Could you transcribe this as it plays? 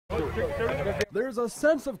There's a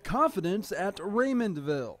sense of confidence at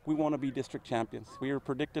Raymondville. We want to be district champions. We were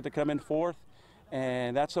predicted to come in fourth,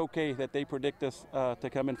 and that's okay that they predict us to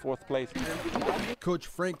come in fourth place. Coach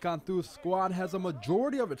Frank Cantu's squad has a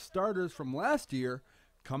majority of its starters from last year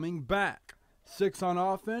coming back. 6 on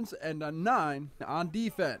offense and 9 on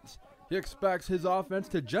defense. He expects his offense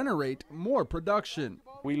to generate more production.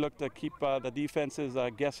 We look to keep the defenses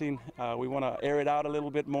guessing. We want to air it out a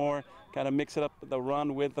little bit more, kind of mix it up, the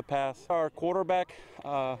run with the pass. Our quarterback,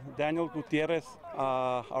 Daniel Gutierrez,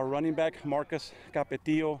 our running back, Marcus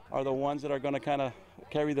Capetillo, are the ones that are going to kind of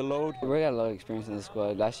carry the load. We got a lot of experience in the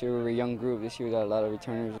squad. Last year we were a young group. This year we got a lot of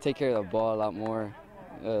returners. Take care of the ball a lot more,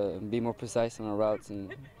 be more precise on our routes,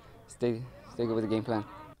 and stay good with the game plan.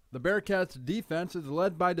 The Bearkats' defense is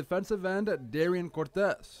led by defensive end Darian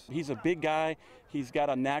Cortez. He's a big guy. He's got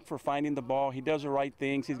a knack for finding the ball. He does the right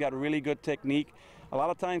things. He's got a really good technique. A lot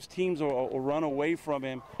of times teams will run away from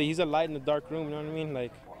him. He's a light in the dark room, you know what I mean?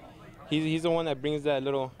 Like, he's the one that brings that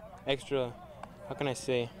little extra, how can I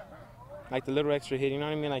say, like the little extra hit, you know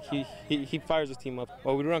what I mean? Like he fires his team up.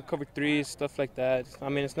 Well, we run cover 3s, stuff like that. I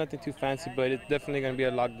mean, it's nothing too fancy, but it's definitely going to be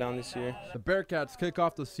a lockdown this year. The Bearkats kick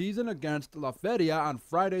off the season against La Feria on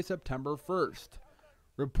Friday, September 1st.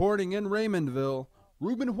 Reporting in Raymondville,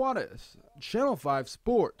 Ruben Juarez, Channel 5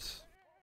 Sports.